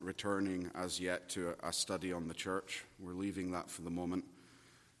returning as yet to a study on the church. We're leaving that for the moment.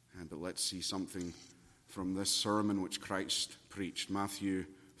 But let's see something from this sermon which Christ preached. Matthew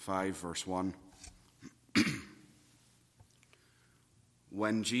 5, verse 1.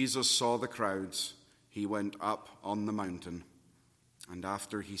 When Jesus saw the crowds, he went up on the mountain, and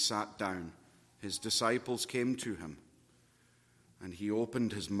after he sat down, his disciples came to him, and he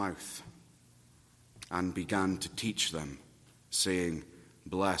opened his mouth and began to teach them, saying,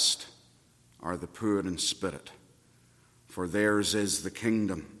 Blessed are the poor in spirit, for theirs is the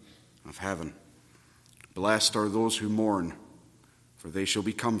kingdom of heaven. Blessed are those who mourn, for they shall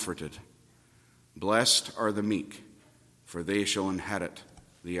be comforted. Blessed are the meek, for they shall inherit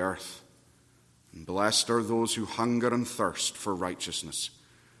the earth. And blessed are those who hunger and thirst for righteousness,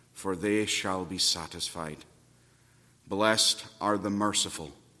 for they shall be satisfied. Blessed are the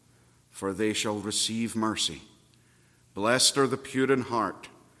merciful, for they shall receive mercy. Blessed are the pure in heart,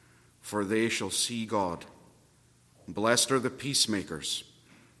 for they shall see God. Blessed are the peacemakers,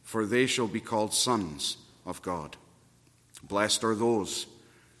 for they shall be called sons of God. Blessed are those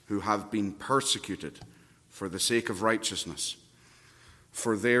who have been persecuted for the sake of righteousness,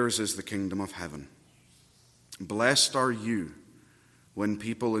 for theirs is the kingdom of heaven. Blessed are you when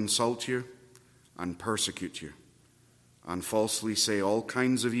people insult you and persecute you, and falsely say all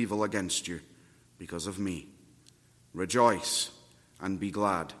kinds of evil against you because of me. Rejoice and be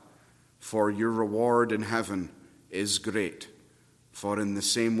glad, for your reward in heaven is great, for in the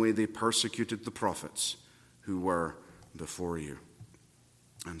same way they persecuted the prophets who were before you.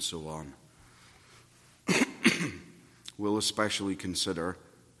 And so on. We'll especially consider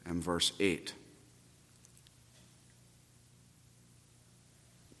in verse 8.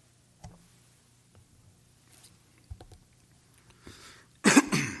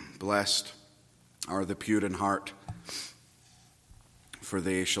 Blessed are the pure in heart, for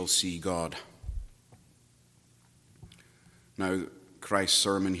they shall see God. Now, Christ's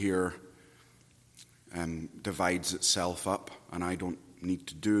sermon here divides itself up, and I don't need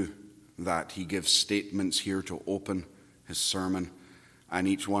to do that. He gives statements here to open his sermon, and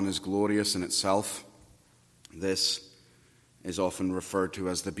each one is glorious in itself. This is often referred to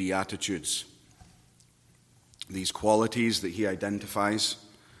as the Beatitudes. These qualities that he identifies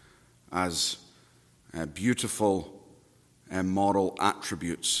as beautiful and moral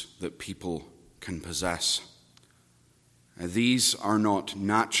attributes that people can possess. These are not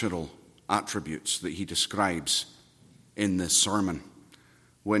natural attributes that he describes in this sermon.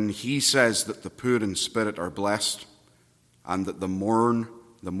 When he says that the poor in spirit are blessed, and that the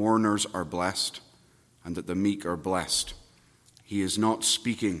mourners are blessed, and that the meek are blessed, he is not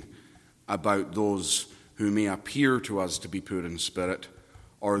speaking about those who may appear to us to be poor in spirit,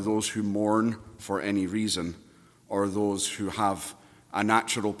 or those who mourn for any reason, or those who have a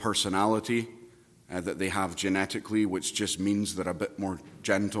natural personality that they have genetically, which just means they're a bit more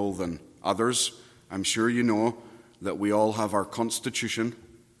gentle than others. I'm sure you know that we all have our constitution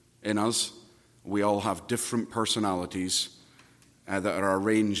in us. We all have different personalities that are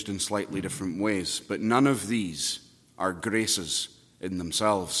arranged in slightly different ways. But none of these are graces in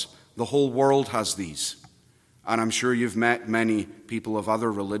themselves. The whole world has these. And I'm sure you've met many people of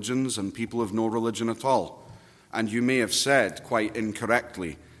other religions and people of no religion at all. And you may have said quite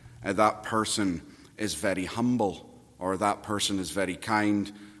incorrectly, that person is very humble, or that person is very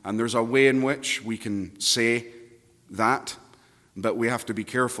kind. And there's a way in which we can say that, but we have to be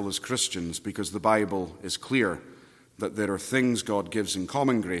careful as Christians, because the Bible is clear that there are things God gives in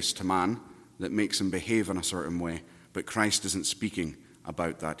common grace to man that makes him behave in a certain way, but Christ isn't speaking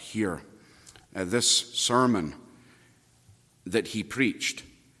about that here. This sermon that he preached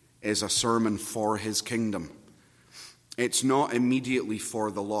is a sermon for his kingdom. It's not immediately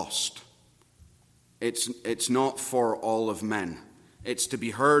for the lost. It's not for all of men. It's to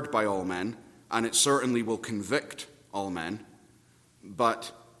be heard by all men, and it certainly will convict all men.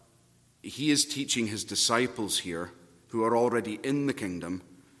 But he is teaching his disciples here, who are already in the kingdom,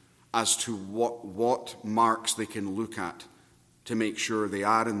 as to what marks they can look at to make sure they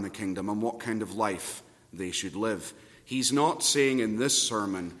are in the kingdom and what kind of life they should live. He's not saying in this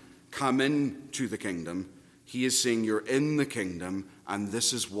sermon, come into the kingdom. He is saying you're in the kingdom and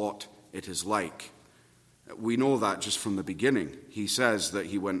this is what it is like. We know that just from the beginning. He says that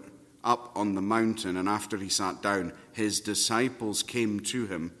he went up on the mountain, and after he sat down, his disciples came to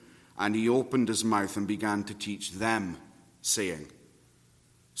him, and he opened his mouth and began to teach them, saying.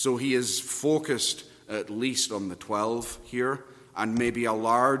 So he is focused at least on the 12 here, and maybe a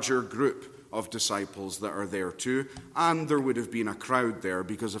larger group of disciples that are there too, and there would have been a crowd there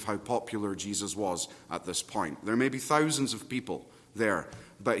because of how popular Jesus was at this point. There may be thousands of people there,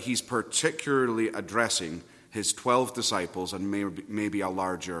 but he's particularly addressing his 12 disciples and maybe a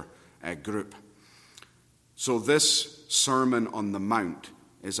larger group. So this Sermon on the Mount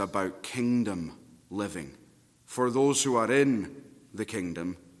is about kingdom living for those who are in the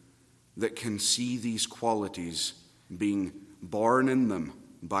kingdom that can see these qualities being born in them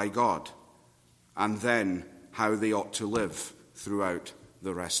by God, and then how they ought to live throughout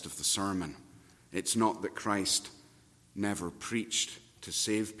the rest of the sermon. It's not that Christ never preached to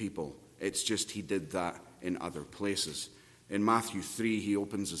save people. It's just he did that in other places. In Matthew 3, he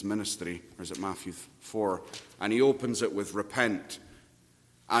opens his ministry, or is it Matthew 4? And he opens it with repent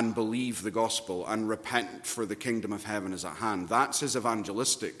and believe the gospel and repent, for the kingdom of heaven is at hand. That's his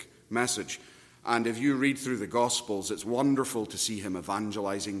evangelistic message. And if you read through the Gospels, it's wonderful to see him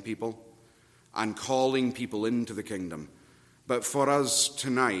evangelizing people and calling people into the kingdom. But for us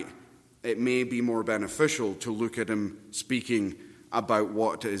tonight, it may be more beneficial to look at him speaking about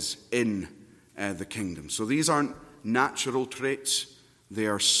what is in the kingdom. So these aren't natural traits, they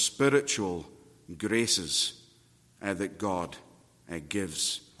are spiritual graces that God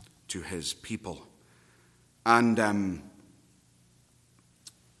gives to his people. And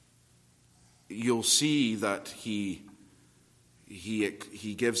you'll see that he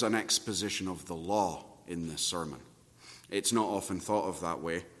gives an exposition of the law in this sermon. It's not often thought of that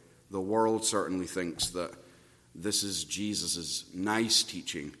way. The world certainly thinks that this is Jesus' nice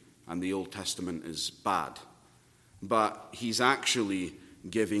teaching and the Old Testament is bad. But he's actually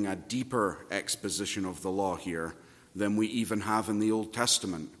giving a deeper exposition of the law here than we even have in the Old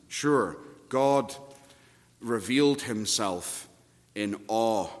Testament. Sure, God revealed himself in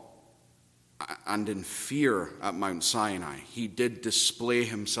awe and in fear at Mount Sinai. He did display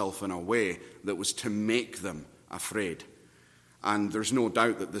himself in a way that was to make them afraid. And there's no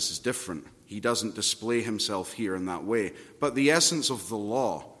doubt that this is different. He doesn't display himself here in that way. But the essence of the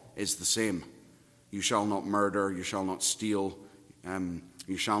law is the same. You shall not murder, you shall not steal,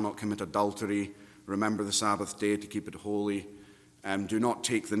 you shall not commit adultery, remember the Sabbath day to keep it holy, do not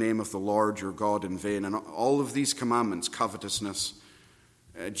take the name of the Lord your God in vain, and all of these commandments, covetousness.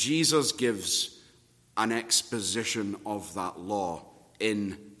 Jesus gives an exposition of that law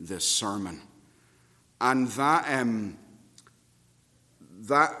in this sermon. And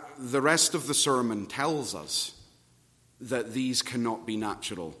that the rest of the sermon tells us that these cannot be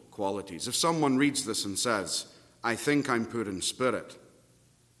natural qualities. If someone reads this and says, I think I'm poor in spirit,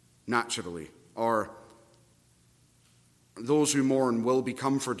 naturally, or those who mourn will be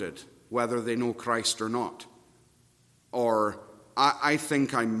comforted, whether they know Christ or not, or I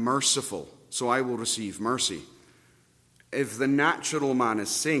think I'm merciful, so I will receive mercy. If the natural man is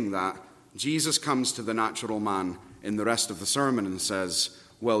saying that, Jesus comes to the natural man in the rest of the sermon and says,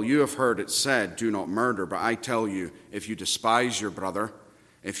 well, you have heard it said, do not murder, but I tell you, if you despise your brother,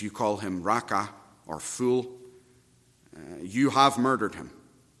 if you call him raka or fool, you have murdered him.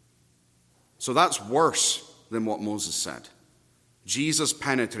 So that's worse than what Moses said. Jesus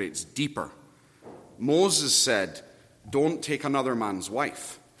penetrates deeper. Moses said, don't take another man's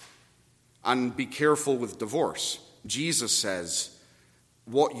wife and be careful with divorce. Jesus says,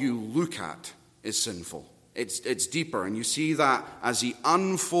 what you look at is sinful. It's deeper, and you see that as he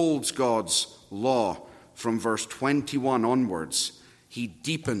unfolds God's law from verse 21 onwards, he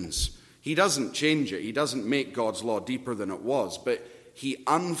deepens. He doesn't change it. He doesn't make God's law deeper than it was, but he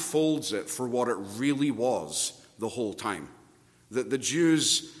unfolds it for what it really was the whole time, that the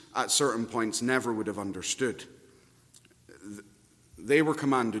Jews at certain points never would have understood. They were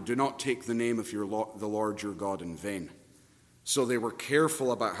commanded, do not take the name of the Lord your God in vain. So they were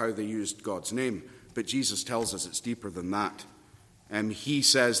careful about how they used God's name. But Jesus tells us it's deeper than that. He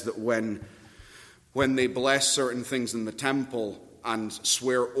says that when they bless certain things in the temple and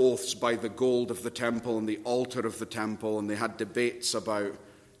swear oaths by the gold of the temple and the altar of the temple, and they had debates about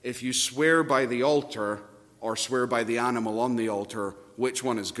if you swear by the altar or swear by the animal on the altar, which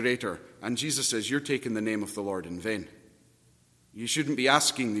one is greater? And Jesus says, you're taking the name of the Lord in vain. You shouldn't be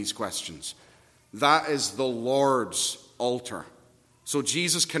asking these questions. That is the Lord's altar. So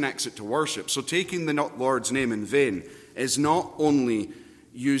Jesus connects it to worship. So taking the Lord's name in vain is not only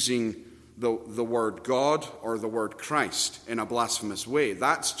using the word God or the word Christ in a blasphemous way.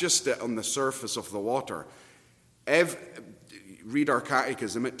 That's just it on the surface of the water. Read our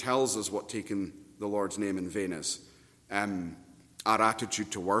catechism. It tells us what taking the Lord's name in vain is. Our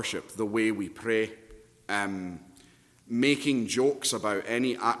attitude to worship, the way we pray, making jokes about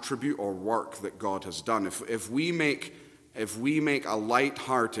any attribute or work that God has done. If we make a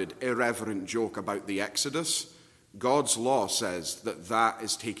light-hearted, irreverent joke about the Exodus, God's law says that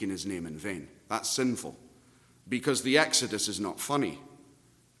is taking his name in vain. That's sinful. Because the Exodus is not funny.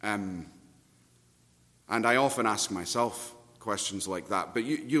 And I often ask myself questions like that. But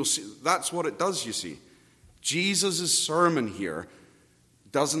you'll see, that's what it does, you see. Jesus' sermon here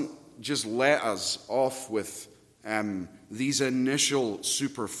doesn't just let us off with these initial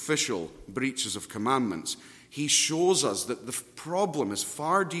superficial breaches of commandments. He shows us that the problem is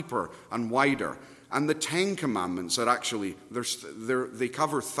far deeper and wider. And the 10 Commandments are actually, they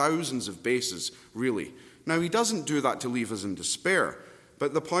cover thousands of bases, really. Now, he doesn't do that to leave us in despair.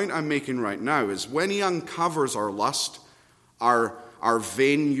 But the point I'm making right now is when he uncovers our lust, our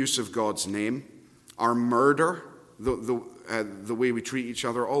vain use of God's name, our murder, the way we treat each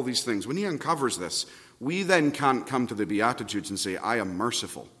other, all these things, when he uncovers this, we then can't come to the Beatitudes and say, I am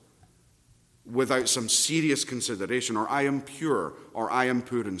merciful, without some serious consideration, or I am pure, or I am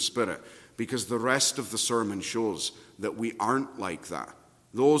poor in spirit, because the rest of the sermon shows that we aren't like that.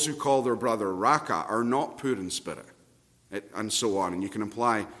 Those who call their brother Raka are not poor in spirit, and so on, and you can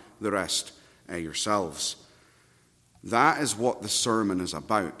apply the rest yourselves. That is what the sermon is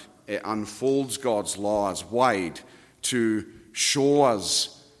about. It unfolds God's law as wide to show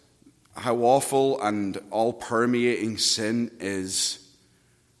us how awful and all-permeating sin is,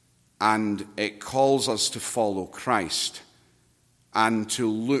 and it calls us to follow Christ and to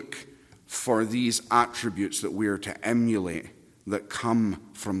look for these attributes that we are to emulate that come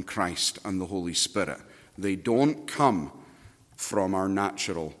from Christ and the Holy Spirit. They don't come from our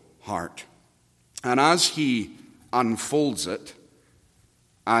natural heart. And as he unfolds it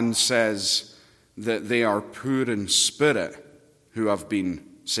and says that they are poor in spirit who have been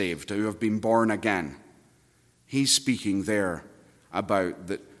saved, who have been born again, he's speaking there about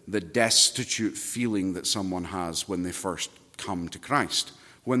the destitute feeling that someone has when they first come to Christ,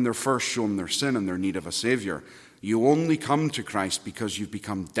 when they're first shown their sin and their need of a Savior. You only come to Christ because you've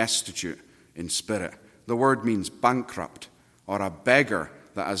become destitute in spirit. The word means bankrupt, or a beggar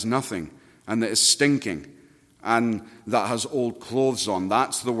that has nothing and that is stinking and that has old clothes on.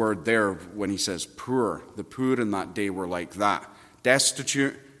 That's the word there when he says poor. The poor in that day were like that.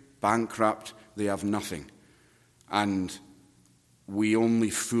 Destitute, bankrupt, they have nothing. And we only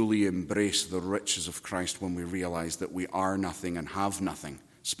fully embrace the riches of Christ when we realize that we are nothing and have nothing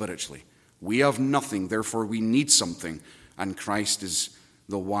spiritually. We have nothing, therefore we need something, and Christ is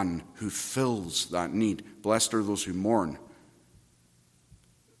the one who fills that need. Blessed are those who mourn,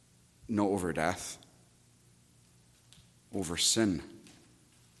 not over death, over sin.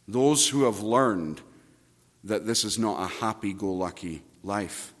 Those who have learned that this is not a happy-go-lucky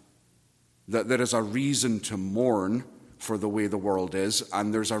life, that there is a reason to mourn for the way the world is,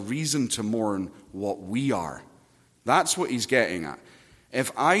 and there's a reason to mourn what we are. That's what he's getting at.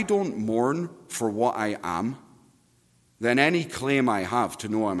 If I don't mourn for what I am, then any claim I have to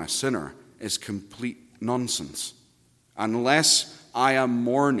know I'm a sinner is complete nonsense, unless I am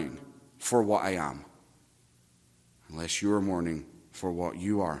mourning for what I am, unless you're mourning for what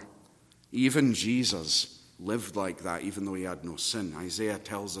you are. Even Jesus lived like that, even though he had no sin. Isaiah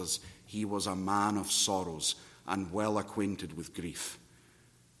tells us he was a man of sorrows and well acquainted with grief.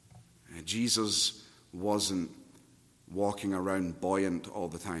 Jesus wasn't walking around buoyant all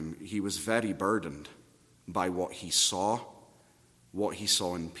the time. He was very burdened by what he saw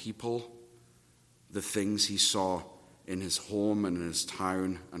in people, the things he saw in his home and in his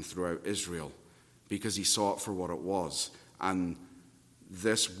town and throughout Israel, because he saw it for what it was. And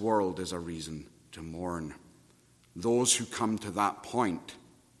this world is a reason to mourn. Those who come to that point,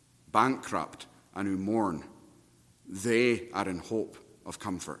 bankrupt and who mourn, they are in hope of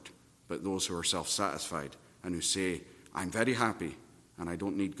comfort. But those who are self-satisfied and who say, I'm very happy and I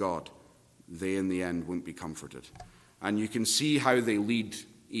don't need God, they in the end won't be comforted. And you can see how they lead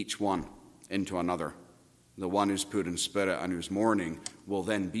each one into another. The one who's poor in spirit and who's mourning will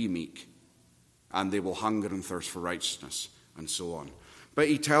then be meek, and they will hunger and thirst for righteousness, and so on. But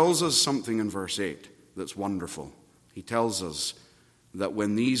he tells us something in verse 8 that's wonderful. He tells us that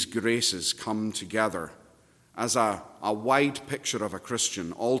when these graces come together as a wide picture of a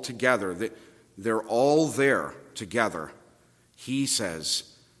Christian, all together, they're all there together. He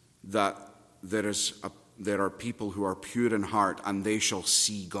says that there are people who are pure in heart and they shall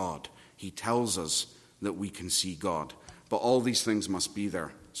see God. He tells us that we can see God. But all these things must be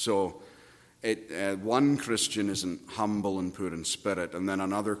there. So one Christian isn't humble and poor in spirit, and then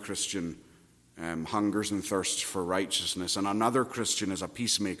another Christian hungers and thirsts for righteousness, and another Christian is a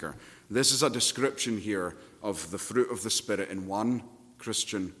peacemaker. This is a description here of the fruit of the Spirit in one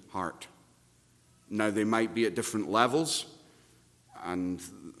Christian heart. Now, they might be at different levels, and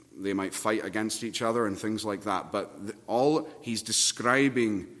they might fight against each other and things like that, but he's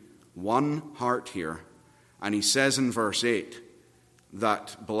describing one heart here, and he says in verse 8,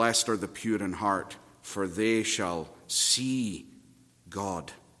 that blessed are the pure in heart, for they shall see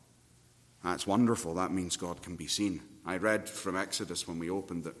God. That's wonderful. That means God can be seen. I read from Exodus when we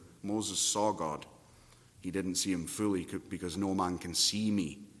opened that Moses saw God. He didn't see him fully because no man can see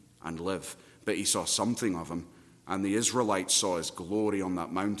me and live. But he saw something of him. And the Israelites saw his glory on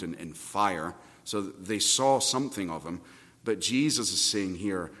that mountain in fire. So they saw something of him. But Jesus is saying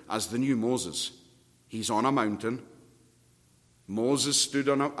here, as the new Moses, he's on a mountain. Moses stood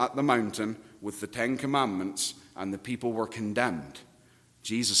at the mountain with the 10 Commandments, and the people were condemned.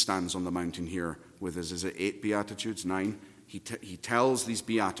 Jesus stands on the mountain here with his, is it 8 Beatitudes, 9? He tells these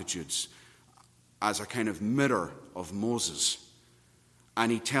Beatitudes as a kind of mirror of Moses.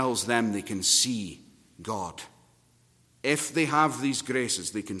 And he tells them they can see God. If they have these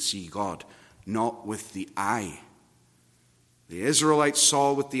graces, they can see God, not with the eye. The Israelites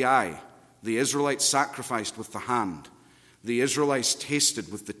saw with the eye. The Israelites sacrificed with the hand. The Israelites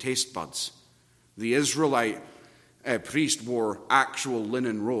tasted with the taste buds. The Israelite priest wore actual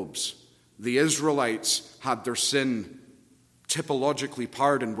linen robes. The Israelites had their sin typologically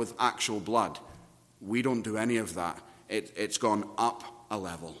pardoned with actual blood. We don't do any of that. It's gone up a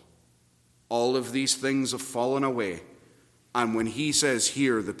level. All of these things have fallen away. And when he says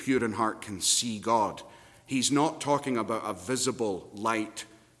here, the pure in heart can see God, he's not talking about a visible, light,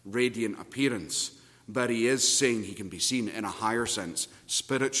 radiant appearance, but he is saying he can be seen in a higher sense,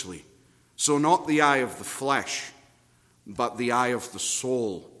 spiritually. So not the eye of the flesh, but the eye of the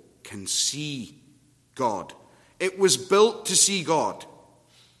soul can see God. It was built to see God.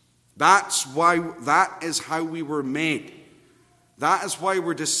 That is how we were made. That is why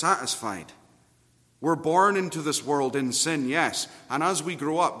we're dissatisfied. We're born into this world in sin, yes. And as we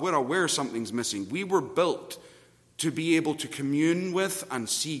grow up, we're aware something's missing. We were built to be able to commune with and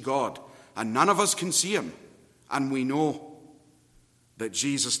see God. And none of us can see him. And we know that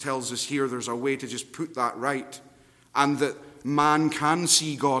Jesus tells us here there's a way to just put that right. And that man can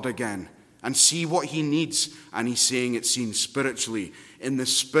see God again and see what he needs. And he's saying it's seen spiritually, in the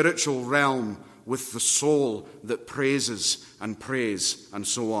spiritual realm with the soul that praises and prays and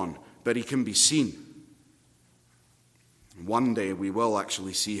so on. But he can be seen. One day we will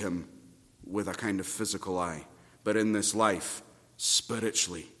actually see him with a kind of physical eye. But in this life,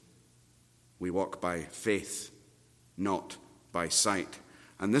 spiritually, we walk by faith, not by sight.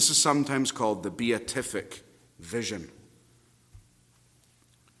 And this is sometimes called the beatific vision.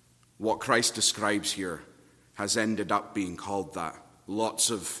 What Christ describes here has ended up being called that. Lots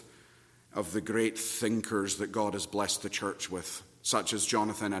of the great thinkers that God has blessed the church with, such as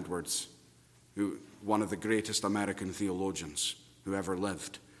Jonathan Edwards, one of the greatest American theologians who ever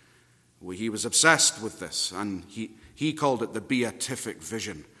lived. He was obsessed with this, and he called it the beatific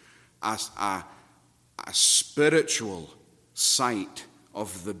vision, as a spiritual sight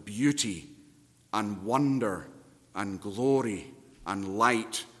of the beauty and wonder and glory and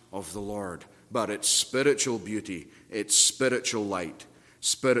light of the Lord. But it's spiritual beauty, it's spiritual light,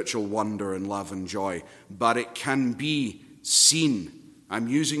 spiritual wonder and love and joy. But it can be seen. I'm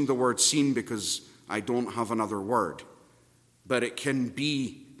using the word seen because I don't have another word. But it can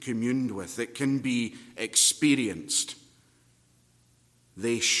be communed with. It can be experienced.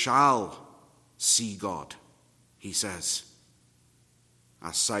 They shall see God, he says.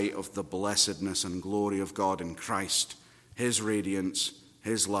 A sight of the blessedness and glory of God in Christ, his radiance,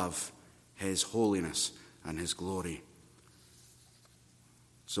 his love, his holiness, and his glory.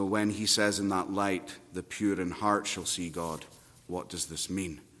 So when he says in that light, the pure in heart shall see God, what does this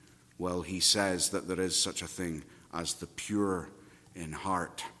mean? Well, he says that there is such a thing as the pure in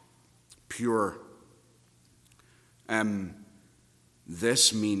heart. Pure.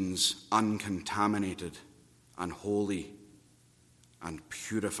 This means uncontaminated and holy and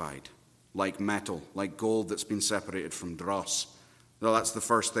purified, like metal, like gold that's been separated from dross. Well, that's the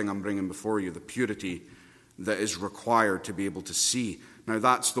first thing I'm bringing before you, the purity that is required to be able to see. Now,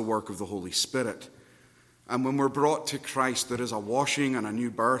 that's the work of the Holy Spirit. And when we're brought to Christ, there is a washing and a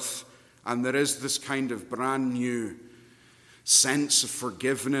new birth, and there is this kind of brand new sense of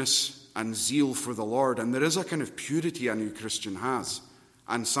forgiveness and zeal for the Lord, and there is a kind of purity a new Christian has.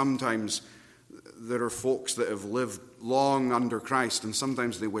 And sometimes there are folks that have lived long under Christ, and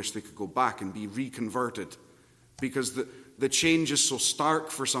sometimes they wish they could go back and be reconverted, because the change is so stark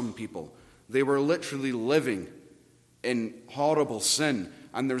for some people. They were literally living in horrible sin,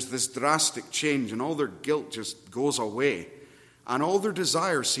 and there's this drastic change, and all their guilt just goes away, and all their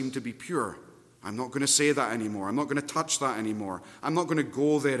desires seem to be pure. I'm not going to say that anymore. I'm not going to touch that anymore. I'm not going to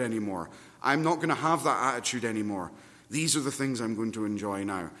go there anymore. I'm not going to have that attitude anymore. These are the things I'm going to enjoy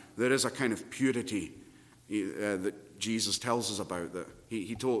now. There is a kind of purity that Jesus tells us about. That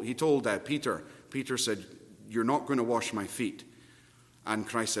he told Peter. Peter said, "You're not going to wash my feet." And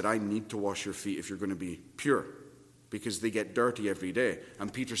Christ said, "I need to wash your feet if you're going to be pure, because they get dirty every day."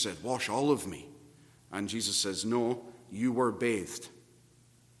 And Peter said, "Wash all of me." And Jesus says, "No, you were bathed.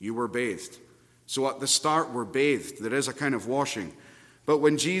 You were bathed." So at the start, we're bathed. There is a kind of washing. But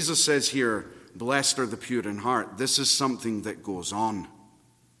when Jesus says here, "Blessed are the pure in heart," this is something that goes on.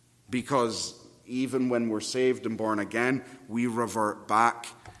 Because even when we're saved and born again, we revert back.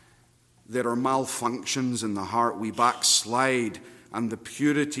 There are malfunctions in the heart. We backslide, and the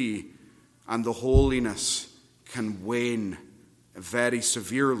purity and the holiness can wane very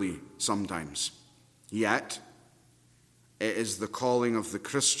severely sometimes. Yet, it is the calling of the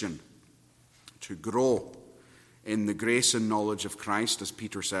Christian to grow in the grace and knowledge of Christ, as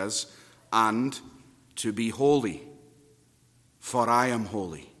Peter says, and to be holy, for I am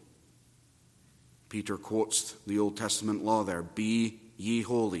holy. Peter quotes the Old Testament law there, "Be ye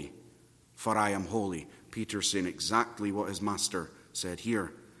holy, for I am holy." Peter's saying exactly what his master said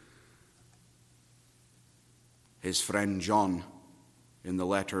here. His friend John, in the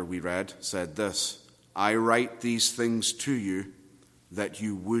letter we read, said this, "I write these things to you that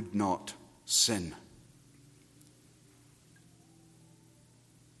you would not sin."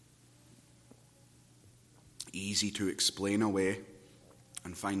 Easy to explain away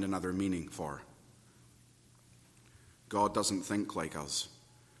and find another meaning for. God doesn't think like us.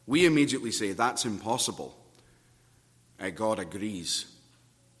 We immediately say, that's impossible. God agrees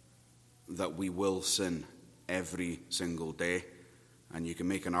that we will sin every single day, and you can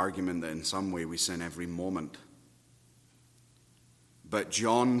make an argument that in some way we sin every moment. But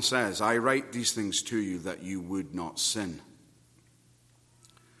John says, "I write these things to you that you would not sin."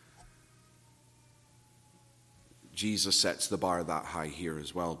 Jesus sets the bar that high here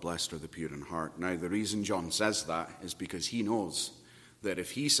as well. Blessed are the pure in heart. Now, the reason John says that is because he knows that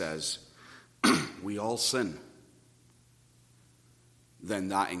if he says, we all sin, then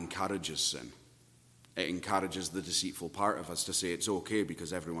that encourages sin. It encourages the deceitful part of us to say it's okay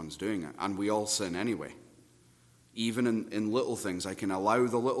because everyone's doing it. And we all sin anyway. Even in little things, I can allow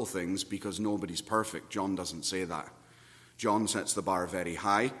the little things because nobody's perfect. John doesn't say that. John sets the bar very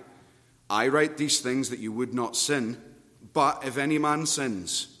high. "I write these things that you would not sin, but if any man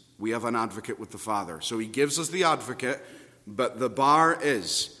sins, we have an advocate with the Father." So he gives us the advocate, but the bar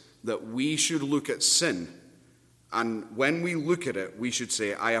is that we should look at sin, and when we look at it, we should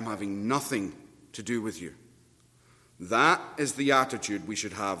say, "I am having nothing to do with you." That is the attitude we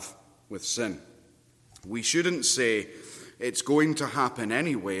should have with sin. We shouldn't say, "It's going to happen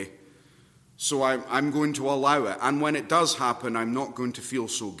anyway, so I'm going to allow it. And when it does happen, I'm not going to feel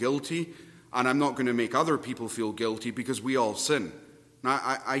so guilty, and I'm not going to make other people feel guilty because we all sin." Now,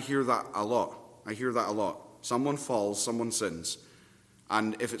 I hear that a lot. Someone falls, someone sins.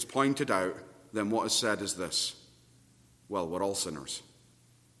 And if it's pointed out, then what is said is this: well, we're all sinners.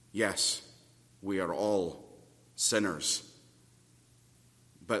 Yes, we are all sinners.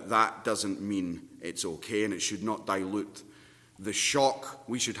 But that doesn't mean it's okay, and it should not dilute the shock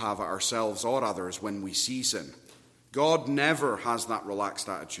we should have at ourselves or others when we see sin. God never has that relaxed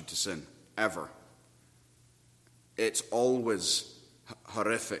attitude to sin, ever. It's always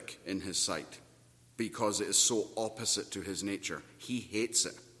horrific in his sight because it is so opposite to his nature. He hates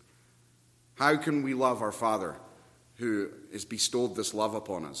it. How can we love our Father who has bestowed this love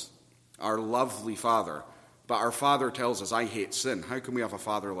upon us? Our lovely Father. But our Father tells us, "I hate sin." How can we have a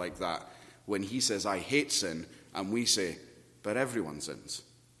Father like that when he says, "I hate sin," and we say, "But everyone sins"?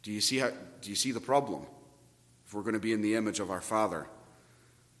 Do you see the problem? If we're going to be in the image of our Father,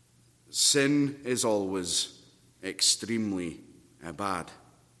 sin is always extremely bad.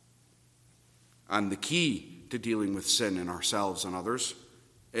 And the key to dealing with sin in ourselves and others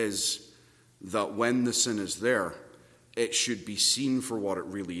is that when the sin is there, it should be seen for what it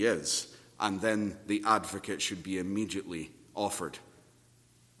really is, and then the advocate should be immediately offered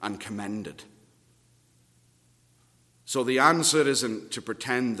and commended. So the answer isn't to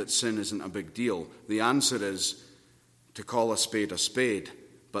pretend that sin isn't a big deal. The answer is to call a spade,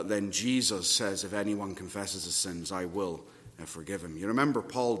 but then Jesus says, if anyone confesses his sins, I will forgive him. You remember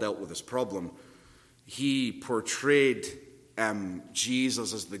Paul dealt with this problem. He portrayed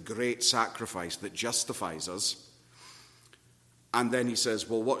Jesus as the great sacrifice that justifies us. And then he says,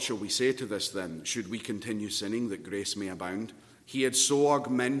 well, what shall we say to this then? Should we continue sinning that grace may abound? He had so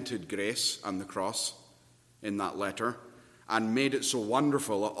augmented grace on the cross in that letter and made it so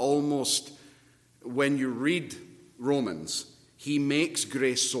wonderful. Almost, when you read Romans, he makes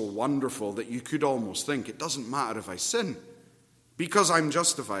grace so wonderful that you could almost think it doesn't matter if I sin because I'm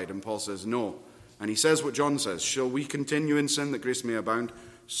justified. And Paul says, no, And he says what John says, shall we continue in sin that grace may abound?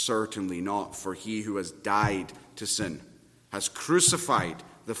 Certainly not, for he who has died to sin has crucified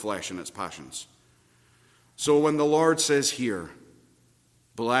the flesh and its passions. So when the Lord says here,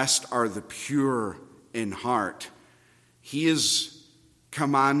 blessed are the pure in heart, he is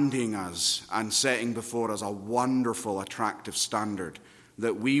commanding us and setting before us a wonderful, attractive standard,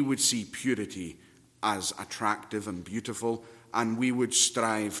 that we would see purity as attractive and beautiful, and we would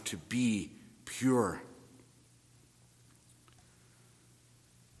strive to be pure.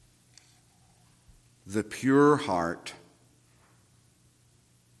 The pure heart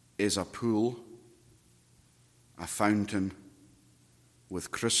is a pool, a fountain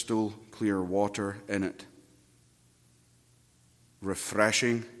with crystal clear water in it,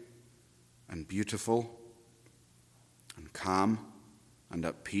 refreshing and beautiful and calm and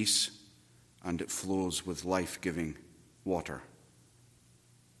at peace, and it flows with life-giving water.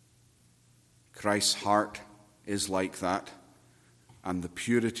 Christ's heart is like that, and the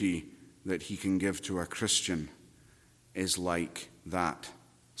purity that he can give to a Christian is like that.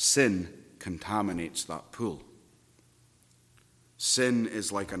 Sin contaminates that pool. Sin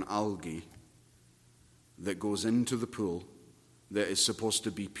is like an algae that goes into the pool that is supposed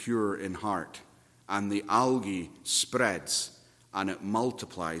to be pure in heart, and the algae spreads and it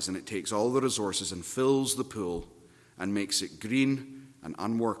multiplies and it takes all the resources and fills the pool and makes it green and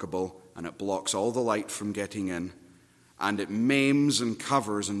unworkable, and it blocks all the light from getting in, and it maims and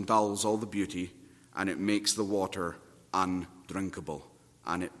covers and dulls all the beauty, and it makes the water undrinkable,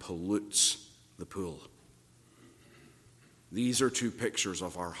 and it pollutes the pool. These are two pictures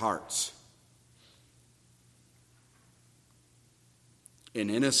of our hearts. In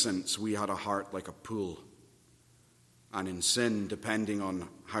innocence, we had a heart like a pool. And in sin, depending on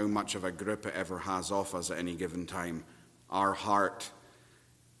how much of a grip it ever has off us at any given time, our heart,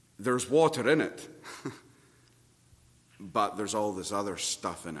 there's water in it, but there's all this other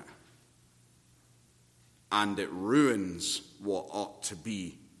stuff in it. And it ruins what ought to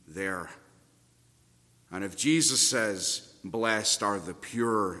be there. And if Jesus says, blessed are the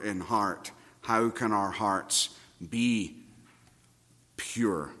pure in heart, how can our hearts be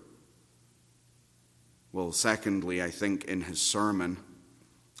pure? Well, secondly, I think in his sermon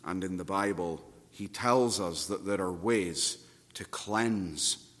and in the Bible, he tells us that there are ways to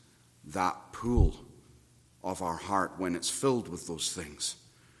cleanse that pool of our heart when it's filled with those things.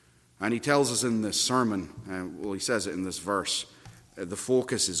 And he tells us in this sermon, he says it in this verse, the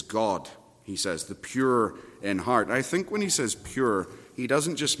focus is God. He says, the pure in heart. I think when he says pure, he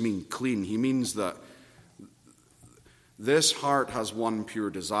doesn't just mean clean. He means that this heart has one pure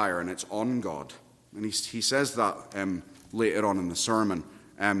desire, and it's on God. And he says that later on in the sermon.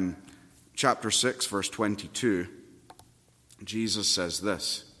 Chapter 6, verse 22, Jesus says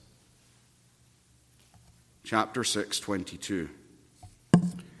this. Chapter 6, 22.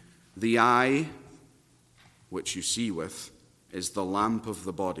 The eye, which you see with, is the lamp of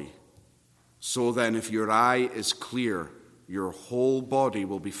the body. So then, if your eye is clear, your whole body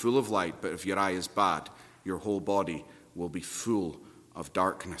will be full of light. But if your eye is bad, your whole body will be full of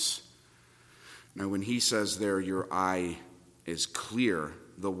darkness. Now, when he says there, your eye is clear,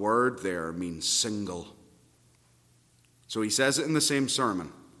 the word there means single. So he says it in the same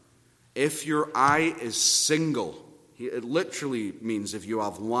sermon. If your eye is single, it literally means if you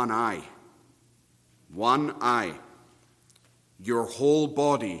have one eye, your whole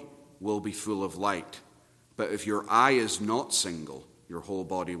body will be full of light. But if your eye is not single, your whole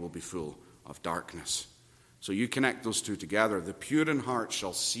body will be full of darkness. So you connect those two together. The pure in heart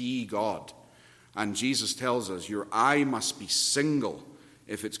shall see God. And Jesus tells us your eye must be single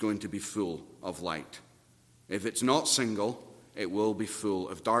if it's going to be full of light. If it's not single, it will be full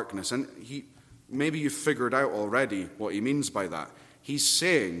of darkness. And maybe you've figured out already what he means by that. He's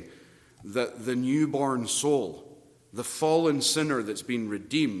saying that the newborn soul, the fallen sinner that's been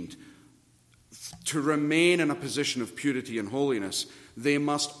redeemed, to remain in a position of purity and holiness, they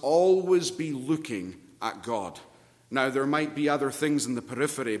must always be looking at God. Now, there might be other things in the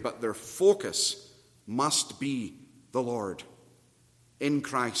periphery, but their focus must be the Lord in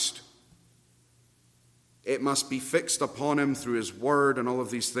Christ. It must be fixed upon him through his word and all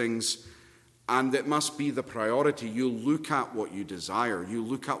of these things, and it must be the priority. You look at what you desire. You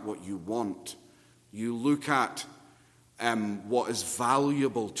look at what you want. You look at what is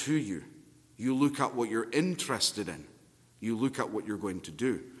valuable to you. You look at what you're interested in. You look at what you're going to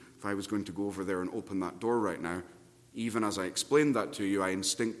do. If I was going to go over there and open that door right now, even as I explained that to you, I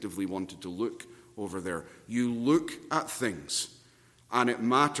instinctively wanted to look over there. You look at things, and it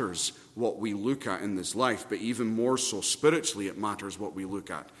matters what we look at in this life, but even more so spiritually, it matters what we look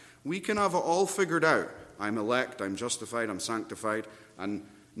at. We can have it all figured out. I'm elect, I'm justified, I'm sanctified, and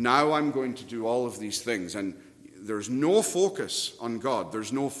now I'm going to do all of these things. And there's no focus on God.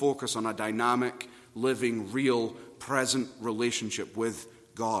 There's no focus on a dynamic, living, real, present relationship with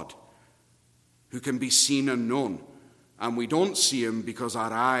God, who can be seen and known. And we don't see him because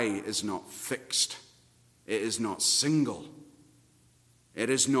our eye is not fixed. It is not single. It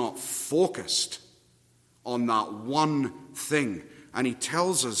is not focused on that one thing. And he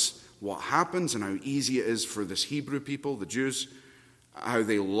tells us what happens and how easy it is for this Hebrew people, the Jews, how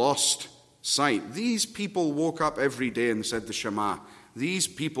they lost sight. These people woke up every day and said the Shema. These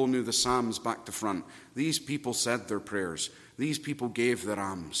people knew the Psalms back to front. These people said their prayers. These people gave their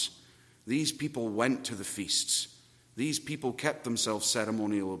alms. These people went to the feasts. These people kept themselves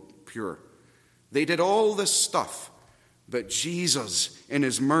ceremonially pure. They did all this stuff, but Jesus, in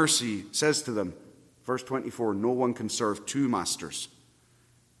his mercy, says to them, verse 24, no one can serve two masters.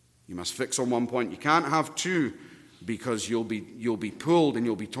 You must fix on one point. You can't have two because you'll be pulled and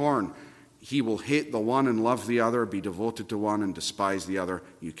you'll be torn. He will hate the one and love the other, be devoted to one and despise the other.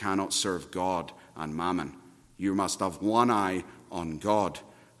 You cannot serve God and mammon. You must have one eye on God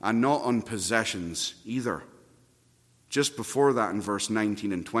and not on possessions either. Just before that, in verse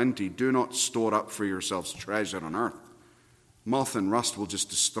 19 and 20, do not store up for yourselves treasure on earth. Moth and rust will just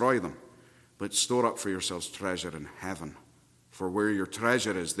destroy them. But store up for yourselves treasure in heaven. For where your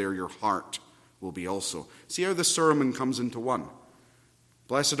treasure is, there your heart will be also. See how the sermon comes into one.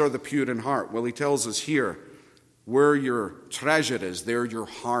 Blessed are the pure in heart. Well, he tells us here, where your treasure is, there your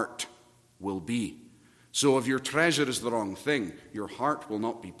heart will be. So if your treasure is the wrong thing, your heart will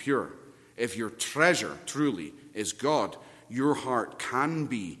not be pure. If your treasure truly is God, your heart can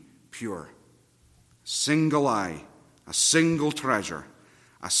be pure. Single eye, a single treasure,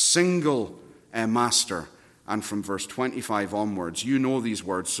 a single master. And from verse 25 onwards, you know these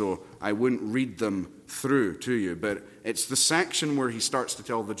words, so I wouldn't read them through to you, but it's the section where he starts to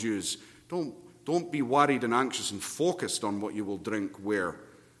tell the Jews, don't be worried and anxious and focused on what you will drink, where,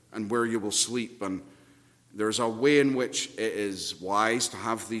 and where you will sleep. And there's a way in which it is wise to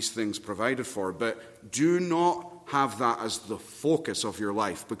have these things provided for, but do not have that as the focus of your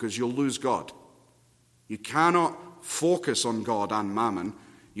life, because you'll lose God. You cannot focus on God and mammon.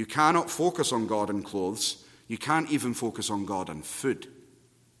 You cannot focus on God and clothes. You can't even focus on God and food.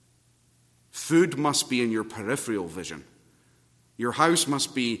 Food must be in your peripheral vision. Your house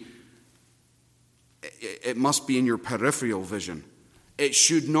must be in your peripheral vision. It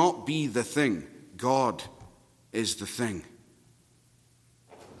should not be the thing. God is the thing.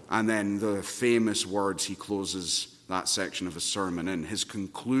 And then the famous words he closes that section of his sermon in, his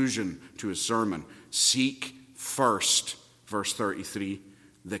conclusion to his sermon, seek first, verse 33,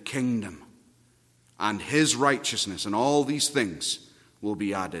 the kingdom and his righteousness, and all these things will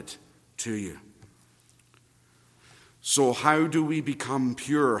be added to you. So how do we become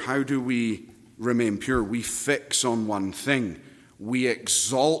pure? How do we remain pure? We fix on one thing. We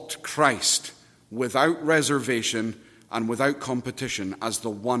exalt Christ without reservation and without competition as the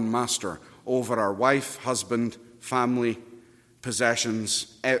one master over our wife, husband, family,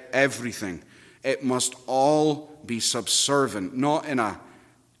 possessions, everything. It must all be subservient,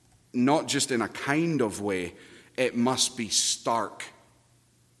 not just in a kind of way. It must be stark.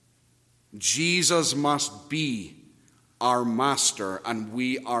 Jesus must be our master, and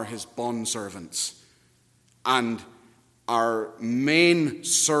we are his bondservants. And our main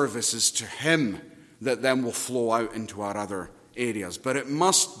service is to him that then will flow out into our other areas. But it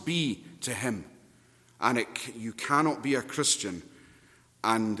must be to him. And you cannot be a Christian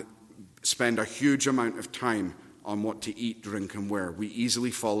and spend a huge amount of time on what to eat, drink, and wear. We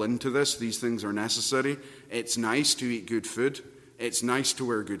easily fall into this. These things are necessary. It's nice to eat good food. It's nice to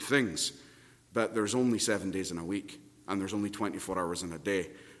wear good things. But there's only 7 days in a week, and there's only 24 hours in a day.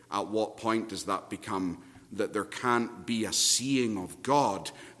 At what point does that become that there can't be a seeing of God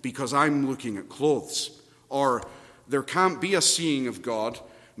because I'm looking at clothes? Or there can't be a seeing of God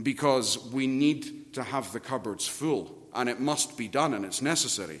because we need to have the cupboards full, and it must be done, and it's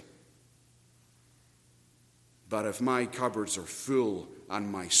necessary. But if my cupboards are full and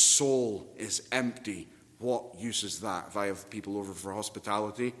my soul is empty, what use is that? If I have people over for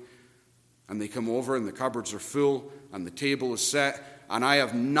hospitality and they come over and the cupboards are full and the table is set and I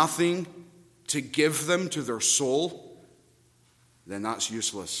have nothing to give them to their soul, then that's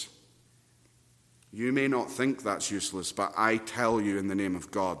useless. You may not think that's useless, but I tell you in the name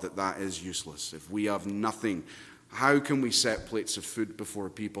of God that that is useless. If we have nothing, how can we set plates of food before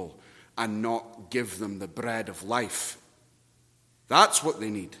people and not give them the bread of life? That's what they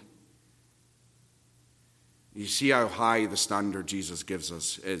need. You see how high the standard Jesus gives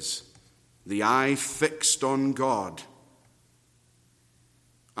us is. The eye fixed on God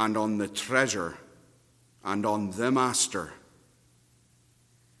and on the treasure and on the Master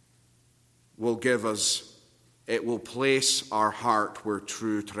will give us, it will place our heart where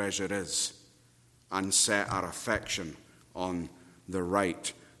true treasure is and set our affection on the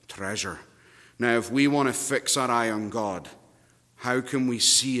right treasure. Now, if we want to fix our eye on God, how can we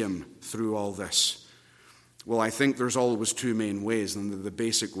see him through all this? Well, I think there's always two main ways, and they're the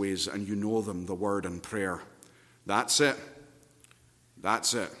basic ways, and you know them, the word and prayer. That's it.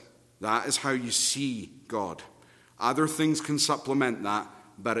 That's it. That is how you see God. Other things can supplement that,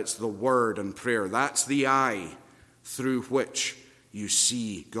 but it's the word and prayer. That's the eye through which you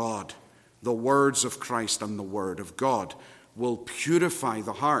see God. The words of Christ and the word of God will purify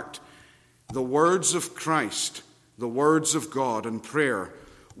the heart. The words of Christ, the words of God and prayer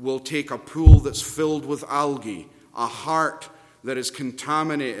will take a pool that's filled with algae, a heart that is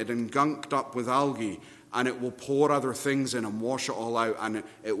contaminated and gunked up with algae, and it will pour other things in and wash it all out, and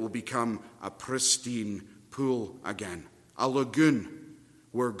it will become a pristine pool again, a lagoon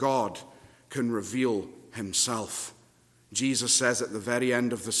where God can reveal himself. Jesus says at the very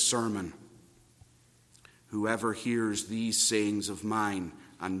end of the sermon, "Whoever hears these sayings of mine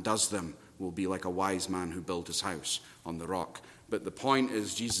and does them will be like a wise man who built his house on the rock." But the point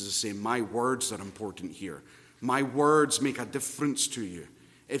is, Jesus is saying, my words are important here. My words make a difference to you.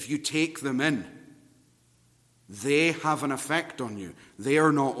 If you take them in, they have an effect on you. They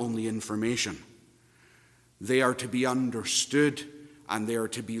are not only information. They are to be understood, and they are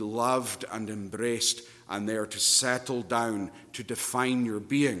to be loved and embraced, and they are to settle down to define your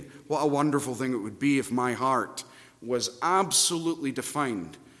being. What a wonderful thing it would be if my heart was absolutely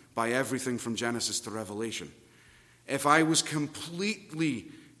defined by everything from Genesis to Revelation. If I was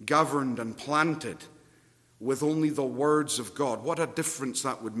completely governed and planted with only the words of God, what a difference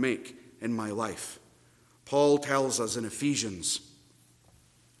that would make in my life. Paul tells us in Ephesians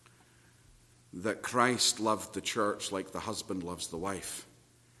that Christ loved the church like the husband loves the wife,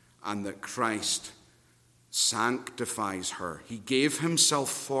 and that Christ sanctifies her. He gave himself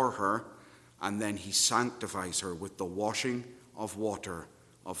for her, and then he sanctifies her with the washing of water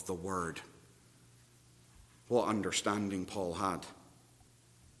of the word. What understanding Paul had.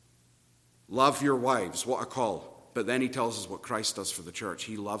 Love your wives, what a call. But then he tells us what Christ does for the church.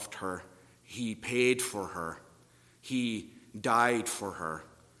 He loved her. He paid for her. He died for her.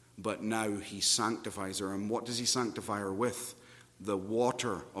 But now he sanctifies her. And what does he sanctify her with? The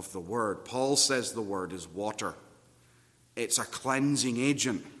water of the word. Paul says the word is water. It's a cleansing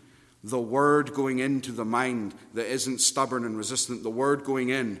agent. The word going into the mind that isn't stubborn and resistant. The word going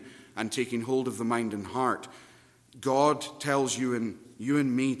in and taking hold of the mind and heart. God tells you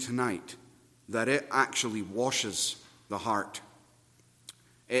and me tonight that it actually washes the heart.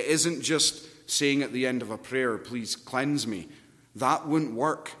 It isn't just saying at the end of a prayer, please cleanse me. That wouldn't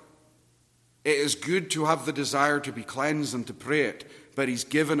work. It is good to have the desire to be cleansed and to pray it, but he's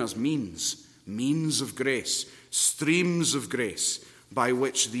given us means of grace, streams of grace by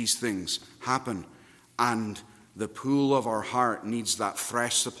which these things happen. And the pool of our heart needs that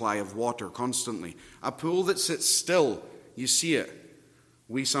fresh supply of water constantly. A pool that sits still, you see it.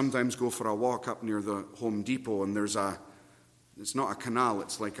 We sometimes go for a walk up near the Home Depot, and it's not a canal,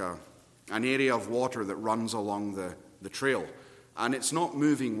 it's like an area of water that runs along the trail. And it's not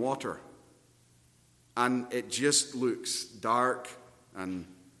moving water. And it just looks dark and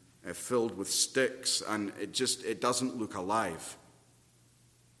filled with sticks, and it doesn't look alive.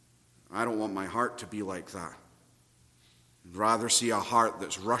 I don't want my heart to be like that. I'd rather see a heart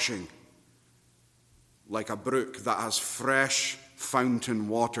that's rushing, like a brook that has fresh fountain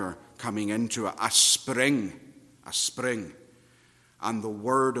water coming into it, a spring. And the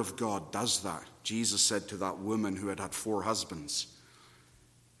word of God does that. Jesus said to that woman who had had 4 husbands,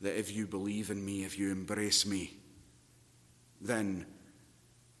 that if you believe in me, if you embrace me, then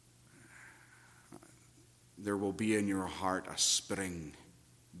there will be in your heart a spring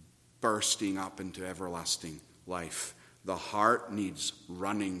bursting up into everlasting life. The heart needs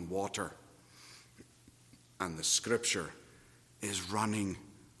running water. And the scripture is running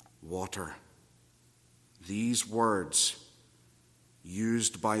water. These words,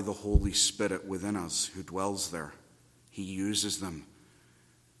 used by the Holy Spirit within us who dwells there, he uses them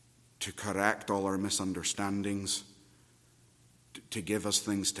to correct all our misunderstandings, to give us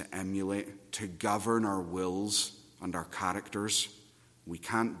things to emulate, to govern our wills and our characters. We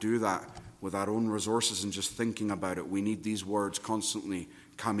can't do that with our own resources and just thinking about it. We need these words constantly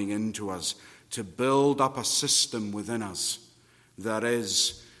coming into us to build up a system within us that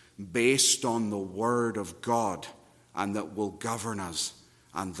is based on the Word of God, and that will govern us,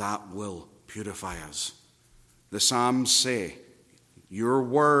 and that will purify us. The Psalms say, your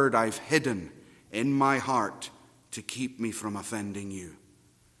word I've hidden in my heart to keep me from offending you.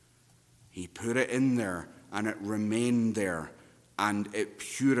 He put it in there, and it remained there, and it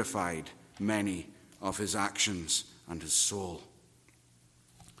purified many of his actions and his soul.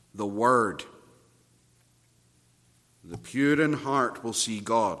 The Word. The pure in heart will see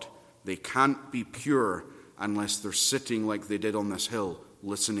God. They can't be pure unless they're sitting like they did on this hill,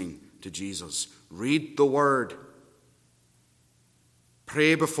 listening to Jesus. Read the Word.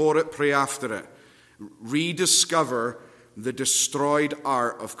 Pray before it, pray after it. Rediscover the destroyed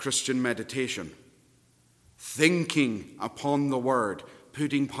art of Christian meditation. Thinking upon the Word,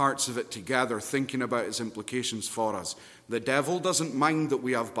 putting parts of it together, thinking about its implications for us. The devil doesn't mind that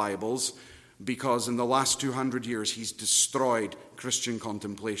we have Bibles, because in the last 200 years he's destroyed Christian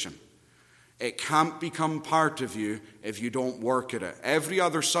contemplation. It can't become part of you if you don't work at it. Every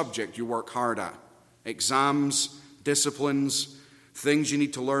other subject you work hard at. Exams, disciplines, things you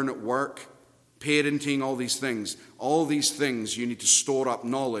need to learn at work, parenting, all these things. All these things you need to store up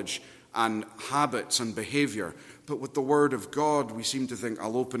knowledge and habits and behavior. But with the Word of God, we seem to think,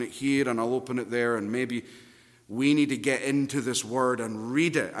 I'll open it here and I'll open it there, and maybe we need to get into this Word and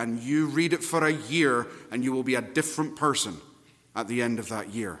read it. And you read it for a year, and you will be a different person at the end of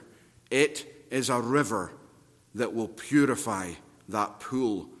that year. It is a river that will purify that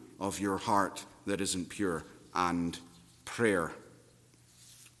pool of your heart that isn't pure. And prayer.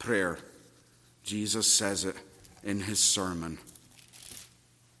 Prayer. Jesus says it in his sermon.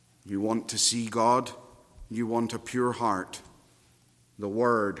 You want to see God? You want a pure heart? The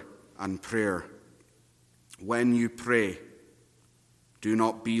Word and prayer. When you pray, do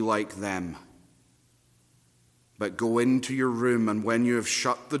not be like them, but go into your room, and when you have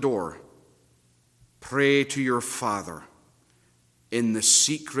shut the door, pray to your Father in the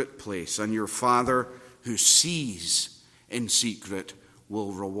secret place, and your Father who sees in secret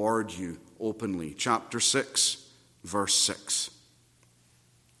will reward you openly. Chapter 6, verse 6.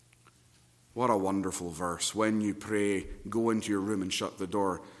 What a wonderful verse. When you pray, go into your room and shut the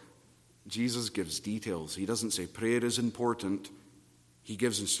door. Jesus gives details. He doesn't say prayer is important. He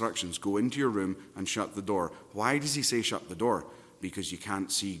gives instructions. Go into your room and shut the door. Why does he say shut the door? Because you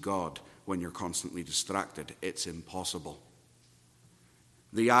can't see God when you're constantly distracted. It's impossible.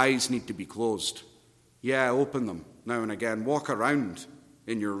 The eyes need to be closed. Yeah, open them now and again. Walk around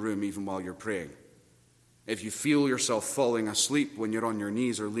in your room even while you're praying. If you feel yourself falling asleep when you're on your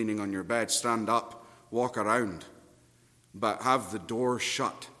knees or leaning on your bed, stand up, walk around. But have the door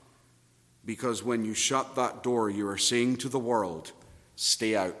shut. Because when you shut that door, you are saying to the world,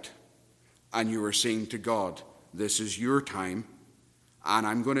 stay out. And you are saying to God, this is your time, and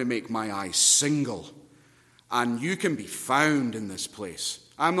I'm going to make my eyes single. And you can be found in this place.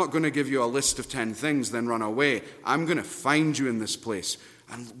 I'm not going to give you a list of 10 things, then run away. I'm going to find you in this place.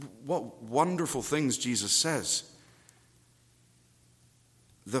 And what wonderful things Jesus says.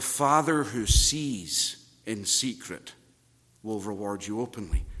 The Father who sees in secret will reward you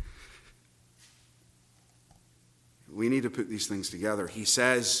openly. We need to put these things together. He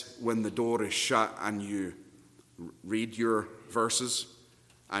says when the door is shut and you read your verses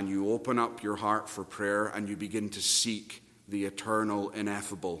and you open up your heart for prayer and you begin to seek the eternal,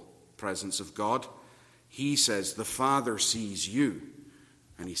 ineffable presence of God, he says the Father sees you.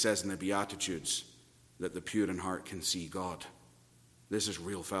 And he says in the Beatitudes that the pure in heart can see God. This is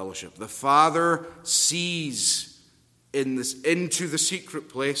real fellowship. The Father sees into the secret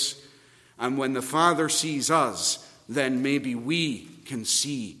place, and when the Father sees us, then maybe we can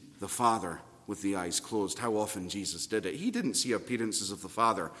see the Father with the eyes closed. How often Jesus did it. He didn't see appearances of the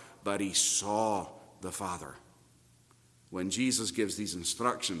Father, but he saw the Father. When Jesus gives these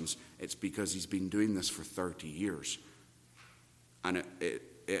instructions, it's because he's been doing this for 30 years. And it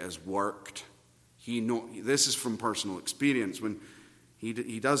has worked. This is from personal experience. When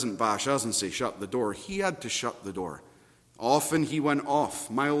he doesn't bash us and say, shut the door. He had to shut the door. Often he went off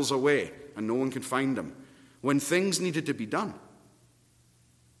miles away and no one could find him. When things needed to be done.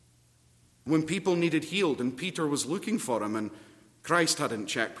 When people needed healed and Peter was looking for him and Christ hadn't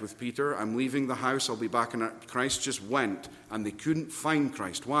checked with Peter. I'm leaving the house, I'll be back in it. Christ just went and they couldn't find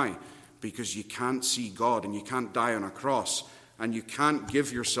Christ. Why? Because you can't see God and you can't die on a cross and you can't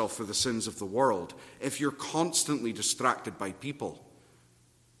give yourself for the sins of the world if you're constantly distracted by people.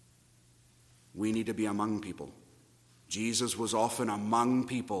 We need to be among people. Jesus was often among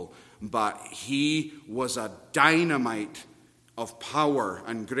people, but he was a dynamite of power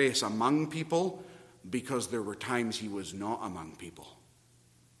and grace among people because there were times he was not among people.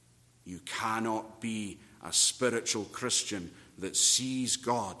 You cannot be a spiritual Christian that sees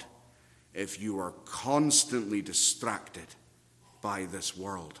God if you are constantly distracted by this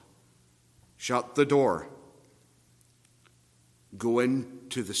world. Shut the door. Go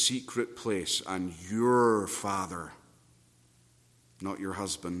into the secret place, and your Father, not your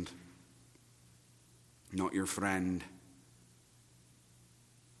husband, not your friend,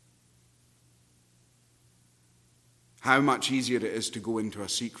 how much easier it is to go into a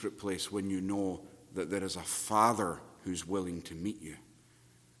secret place when you know that there is a Father who's willing to meet you.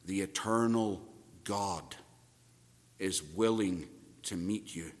 The eternal God is willing to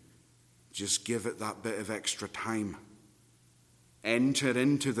meet you. Just give it that bit of extra time. Enter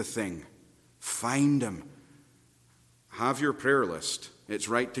into the thing. Find him. Have your prayer list. It's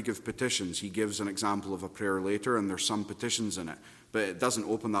right to give petitions. He gives an example of a prayer later, and there's some petitions in it. But it doesn't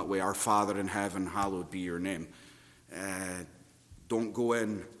open that way. Our Father in heaven, hallowed be your name. Don't go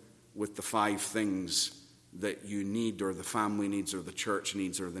in with the 5 things that you need, or the family needs, or the church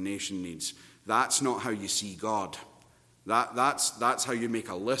needs, or the nation needs. That's not how you see God. That's how you make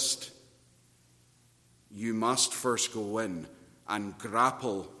a list. You must first go in and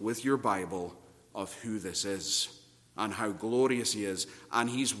grapple with your Bible of who this is and how glorious he is. And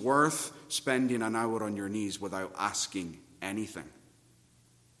he's worth spending an hour on your knees without asking anything.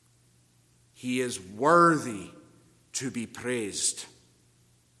 He is worthy to be praised.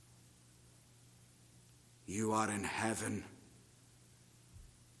 You are in heaven.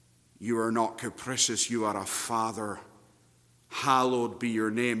 You are not capricious. You are a Father. Hallowed be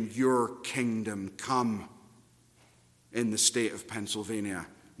your name. Your kingdom come in the state of Pennsylvania.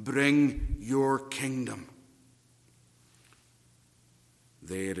 Bring your kingdom.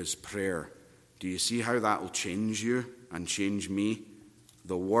 There is prayer. Do you see how that will change you and change me?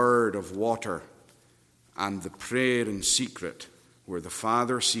 The word of water and the prayer in secret where the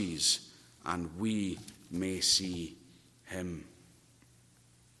Father sees and we may see him.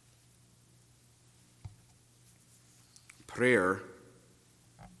 Prayer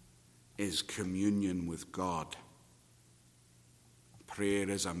is communion with God. Prayer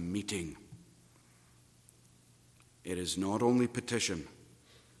is a meeting. It is not only petition.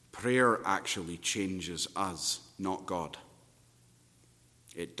 Prayer actually changes us, not God.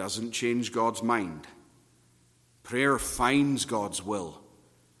 It doesn't change God's mind. Prayer finds God's will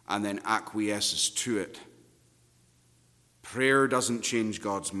and then acquiesces to it. Prayer doesn't change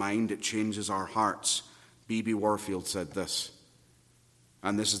God's mind, it changes our hearts. B.B. Warfield said this,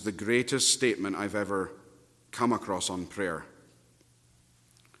 and this is the greatest statement I've ever come across on prayer.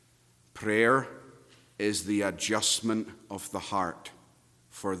 Prayer is the adjustment of the heart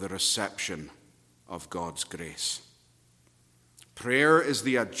for the reception of God's grace. Prayer is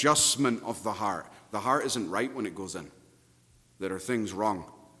the adjustment of the heart. The heart isn't right when it goes in. There are things wrong.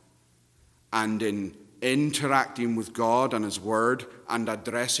 And in interacting with God and his word and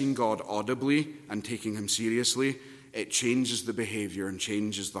addressing God audibly and taking him seriously, it changes the behavior and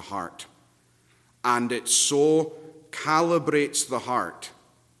changes the heart. And it so calibrates the heart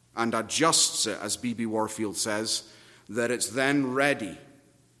and adjusts it, as B.B. Warfield says, that it's then ready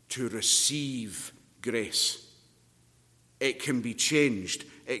to receive grace. It can be changed.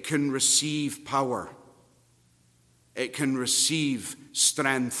 It can receive power. It can receive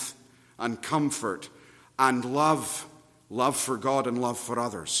strength and comfort and love for God and love for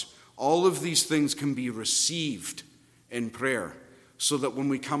others. All of these things can be received in prayer so that when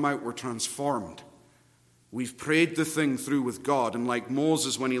we come out, we're transformed. We've prayed the thing through with God, and like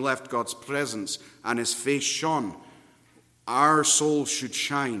Moses when he left God's presence and his face shone, our souls should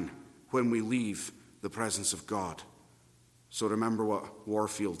shine when we leave the presence of God. So remember what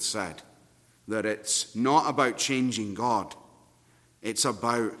Warfield said, that it's not about changing God, it's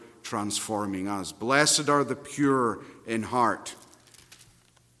about transforming us. Blessed are the pure in heart.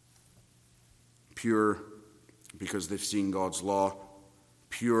 Pure because they've seen God's law.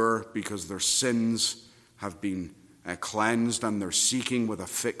 Pure because their sins have been cleansed and they're seeking with a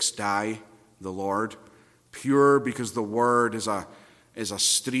fixed eye the Lord. Pure because the word is a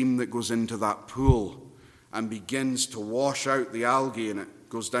stream that goes into that pool and begins to wash out the algae, and it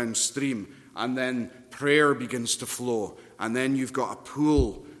goes downstream, and then prayer begins to flow, and then you've got a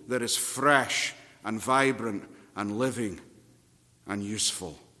pool that is fresh and vibrant and living and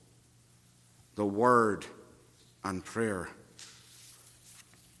useful. The word and prayer.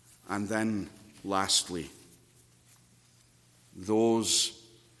 And then lastly, those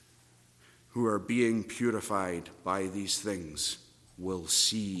who are being purified by these things will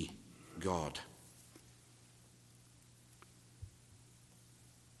see God.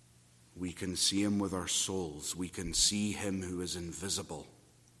 We can see him with our souls. We can see him who is invisible.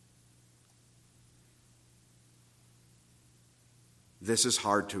 This is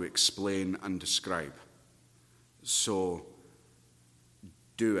hard to explain and describe. So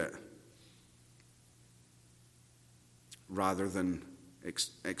do it rather than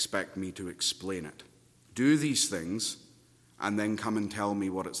expect me to explain it. Do these things and then come and tell me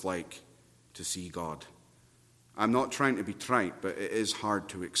what it's like to see God. I'm not trying to be trite, but it is hard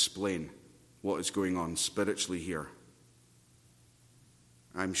to explain what is going on spiritually here.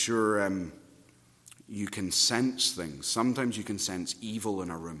 I'm sure you can sense things. Sometimes you can sense evil in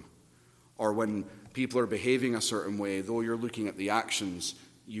a room. Or when people are behaving a certain way, though you're looking at the actions,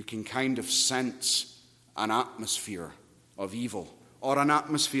 you can kind of sense an atmosphere of evil or an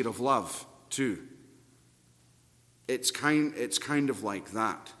atmosphere of love too. It's kind of like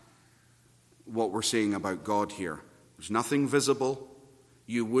that, what we're saying about God here. There's nothing visible.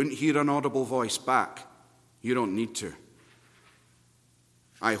 You wouldn't hear an audible voice back. You don't need to.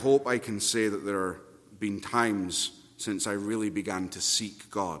 I hope I can say that there have been times since I really began to seek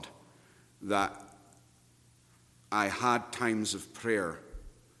God that I had times of prayer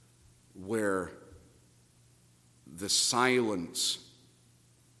where the silence,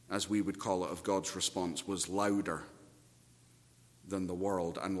 as we would call it, of God's response was louder than the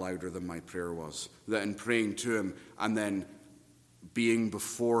world and louder than my prayer was. That in praying to him and then being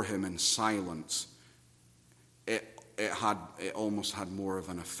before him in silence, it almost had more of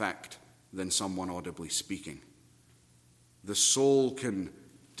an effect than someone audibly speaking. The soul can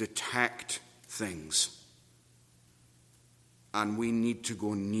detect things, and we need to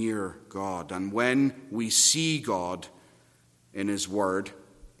go near God. And when we see God in his word,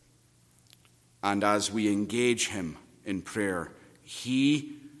 and as we engage him in prayer,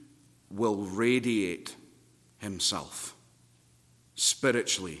 he will radiate himself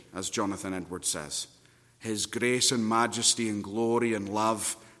spiritually, as Jonathan Edwards says. His grace and majesty and glory and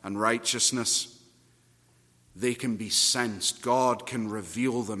love and righteousness, they can be sensed. God can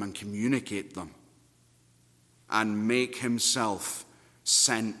reveal them and communicate them and make himself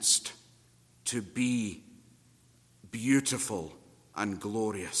sensed to be beautiful and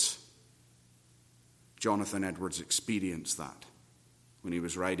glorious. Jonathan Edwards experienced that when he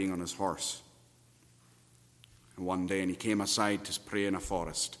was riding on his horse. And one day, and he came aside to pray in a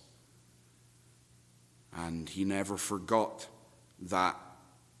forest. And he never forgot that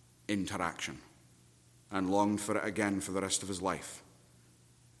interaction and longed for it again for the rest of his life.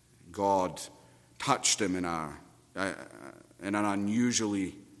 God touched him in an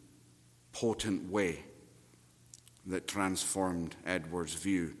unusually potent way that transformed Edward's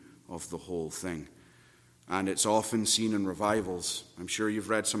view of the whole thing. And it's often seen in revivals. I'm sure you've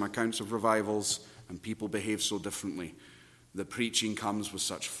read some accounts of revivals, and people behave so differently. The preaching comes with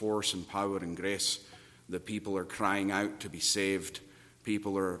such force and power and grace. The people are crying out to be saved.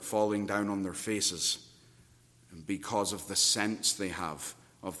 People are falling down on their faces because of the sense they have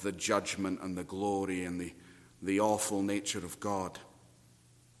of the judgment and the glory and the awful nature of God.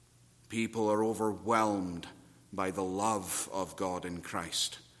 People are overwhelmed by the love of God in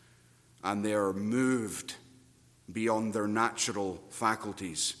Christ, and they are moved beyond their natural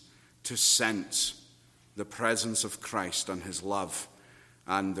faculties to sense the presence of Christ and his love.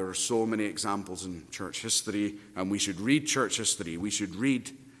 And there are so many examples in church history, and we should read church history. We should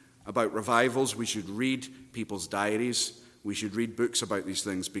read about revivals. We should read people's diaries. We should read books about these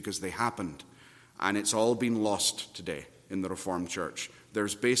things because they happened. And it's all been lost today in the Reformed Church.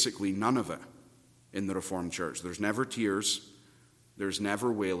 There's basically none of it in the Reformed Church. There's never tears. There's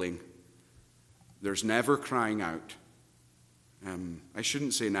never wailing. There's never crying out. I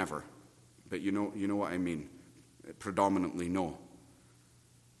shouldn't say never, but you know what I mean. Predominantly no.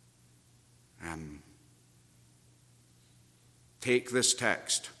 Take this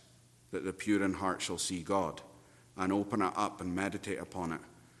text, that the pure in heart shall see God, and open it up and meditate upon it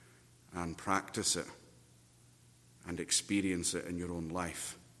and practice it and experience it in your own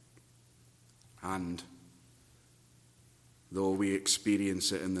life. And though we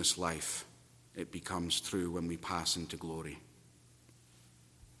experience it in this life, it becomes true when we pass into glory.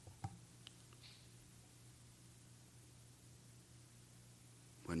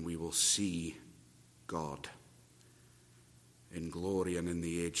 When we will see God in glory and in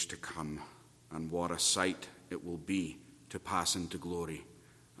the age to come. And what a sight it will be to pass into glory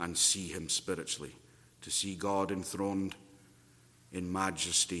and see him spiritually, to see God enthroned in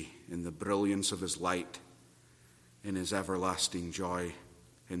majesty, in the brilliance of his light, in his everlasting joy,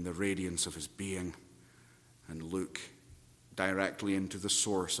 in the radiance of his being, and look directly into the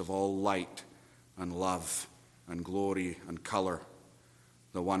source of all light and love and glory and color,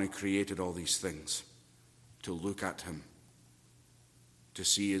 the one who created all these things, to look at him, to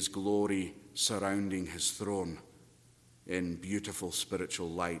see his glory surrounding his throne, in beautiful spiritual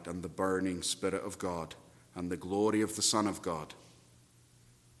light and the burning Spirit of God and the glory of the Son of God,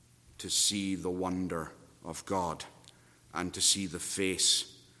 to see the wonder of God and to see the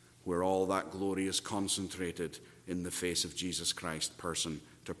face where all that glory is concentrated in the face of Jesus Christ, person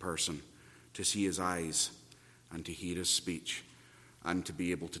to person, to see his eyes and to hear his speech and to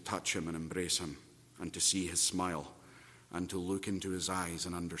be able to touch him and embrace him and to see his smile and to look into his eyes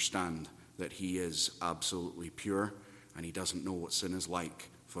and understand that he is absolutely pure and he doesn't know what sin is like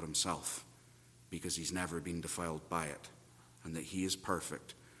for himself because he's never been defiled by it, and that he is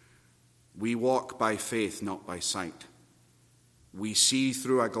perfect. We walk by faith, not by sight. We see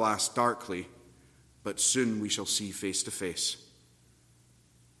through a glass darkly, but soon we shall see face to face.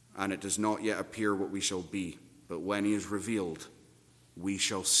 And it does not yet appear what we shall be, but when he is revealed, we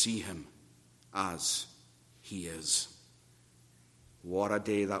shall see him as he is. What a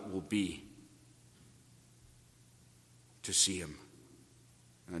day that will be to see him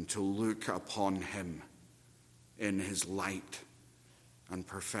and to look upon him in his light and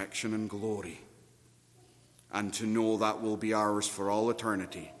perfection and glory, and to know that will be ours for all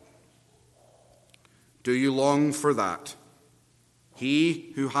eternity. Do you long for that?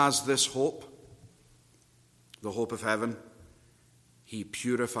 He who has this hope, the hope of heaven, he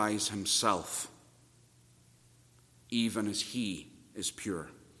purifies himself, even as he is pure.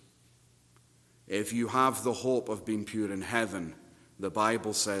 If you have the hope of being pure in heaven, the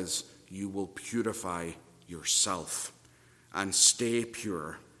Bible says you will purify yourself and stay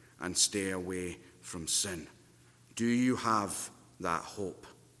pure and stay away from sin. Do you have that hope?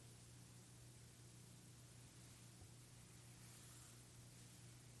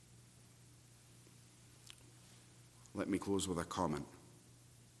 Let me close with a comment.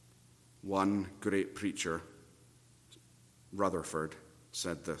 One great preacher, Rutherford,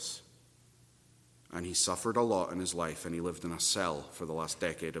 said this, and he suffered a lot in his life, and he lived in a cell for the last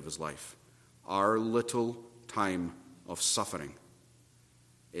decade of his life. Our little time of suffering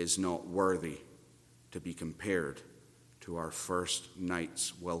is not worthy to be compared to our first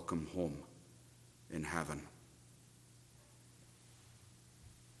night's welcome home in heaven.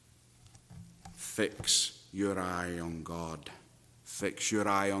 Fix your eye on God. Fix your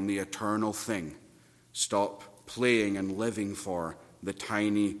eye on the eternal thing. Stop playing and living for the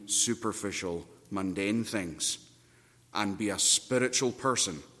tiny, superficial, mundane things, and be a spiritual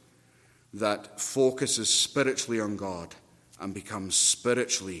person that focuses spiritually on God and becomes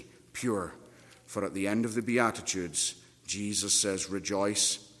spiritually pure. For at the end of the Beatitudes, Jesus says,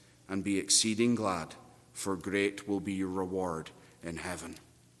 "Rejoice and be exceeding glad, for great will be your reward in heaven."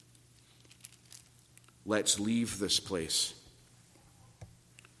 Let's leave this place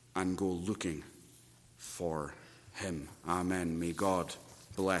and go looking for him. Amen. May God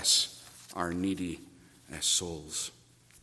bless our needy souls.